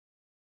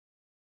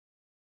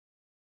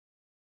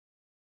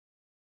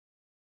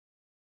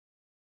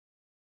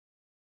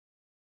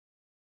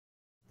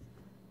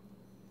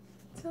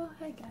So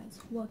hi guys,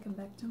 welcome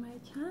back to my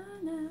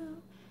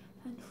channel,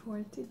 and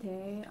for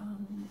today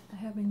I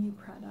have a new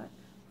product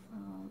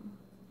from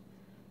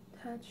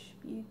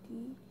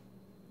TOUCHBeauty.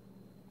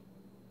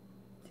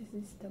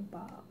 This is the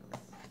box.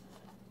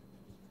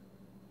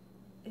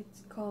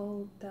 It's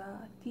called the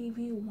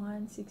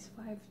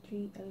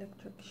TV1653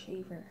 electric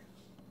shaver.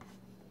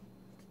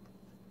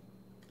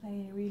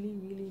 I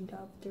really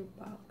love their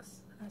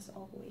box as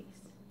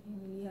always. They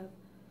really have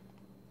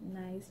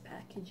nice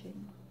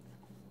packaging.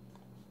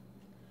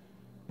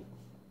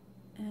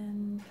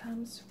 And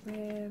comes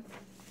with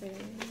a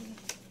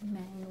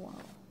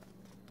manual,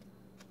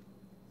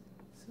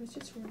 so it's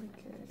just really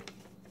good.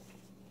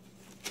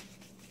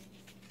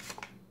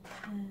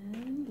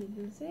 And this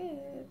is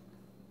it.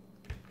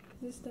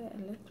 This is the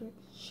electric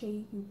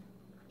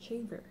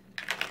shaver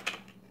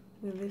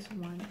with this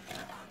one.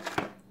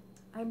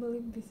 I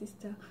believe this is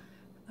the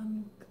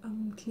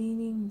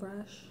cleaning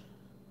brush.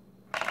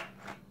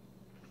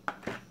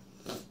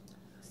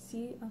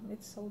 See,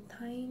 it's so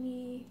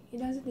tiny. It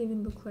doesn't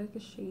even look like a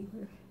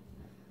shaver.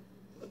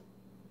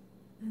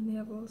 And they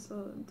have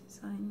also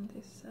designed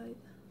this side.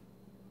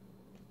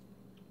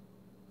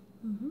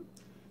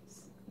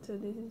 So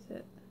this is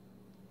it.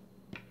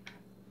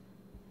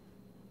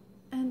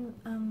 And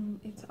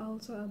it's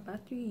also a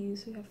battery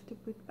use, so you have to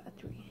put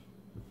battery.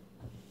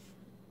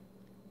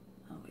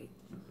 Oh wait,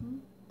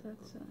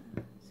 that's so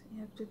you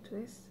have to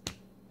twist.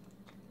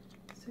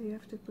 So you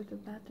have to put a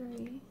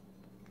battery,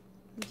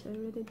 which I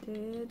already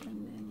did,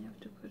 and then you have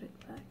to put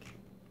it back.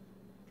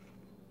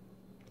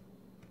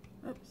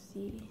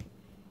 Oopsie.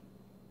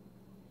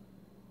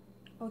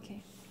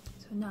 Okay,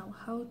 so now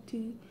how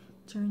to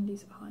turn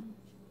this on.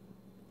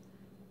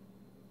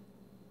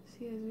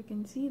 See, as you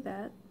can see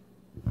that,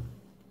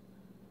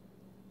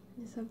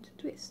 you just have to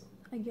twist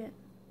again.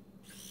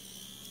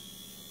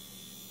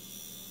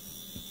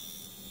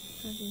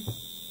 Okay.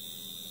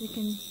 You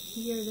can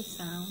hear the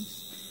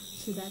sounds.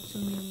 So that's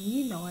when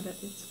you know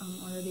that it's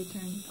already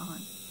turned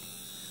on.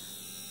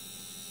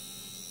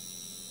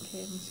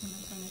 Okay, I'm just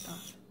gonna turn it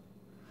off.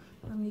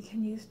 You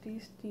can use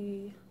this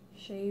to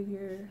shave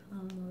your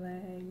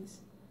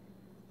legs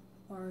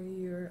or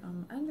your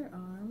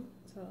underarm.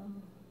 So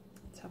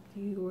it's up to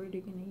you where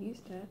you're gonna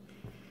use that.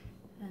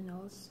 And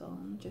also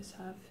just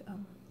have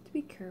to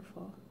be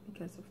careful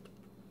because of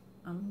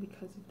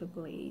the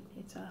blade.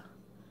 It's a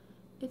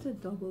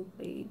double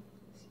blade,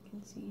 as you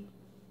can see.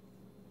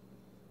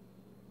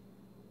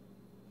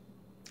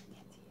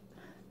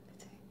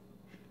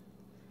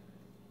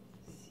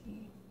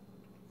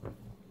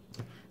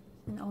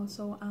 And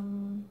also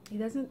it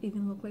doesn't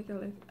even look like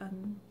a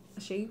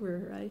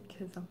shaver, right?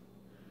 Because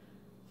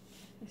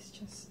it's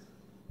just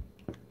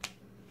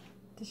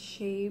the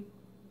shape.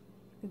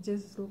 It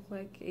just looks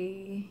like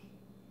a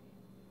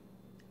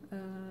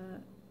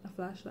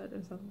flashlight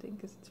or something,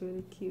 because it's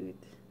really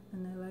cute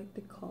and I like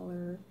the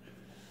color.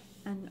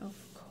 And of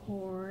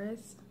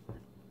course,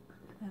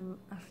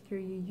 after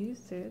you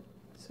use it,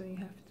 so you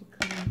have to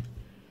clean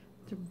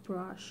the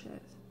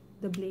brushes,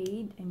 the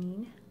blade, I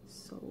mean.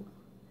 So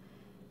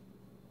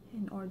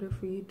in order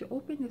for you to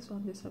open this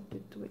one, just have to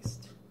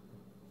twist.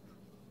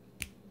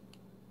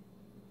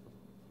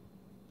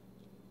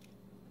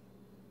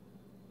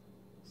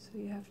 So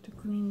you have to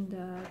clean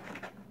that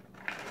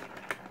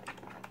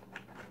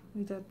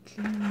with a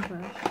clean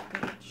brush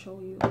that I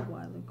showed you a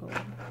while ago.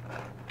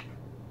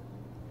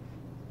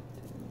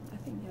 I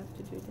think you have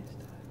to do this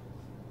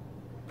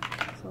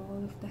time. So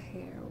all of the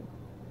hair will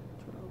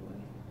throw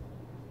away.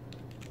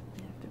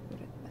 You have to put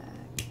it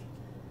back.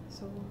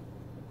 So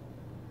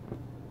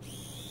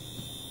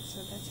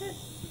that's it.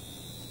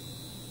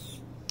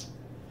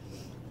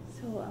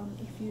 So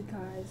if you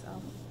guys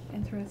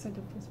interested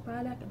in this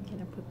product, I'm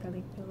gonna put the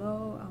link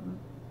below.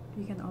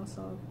 You can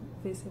also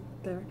visit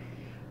their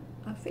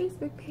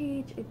Facebook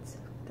page. It's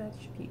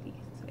TOUCHBeauty.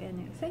 So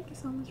anyway, thank you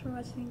so much for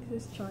watching.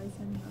 This is Joyce,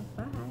 and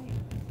bye.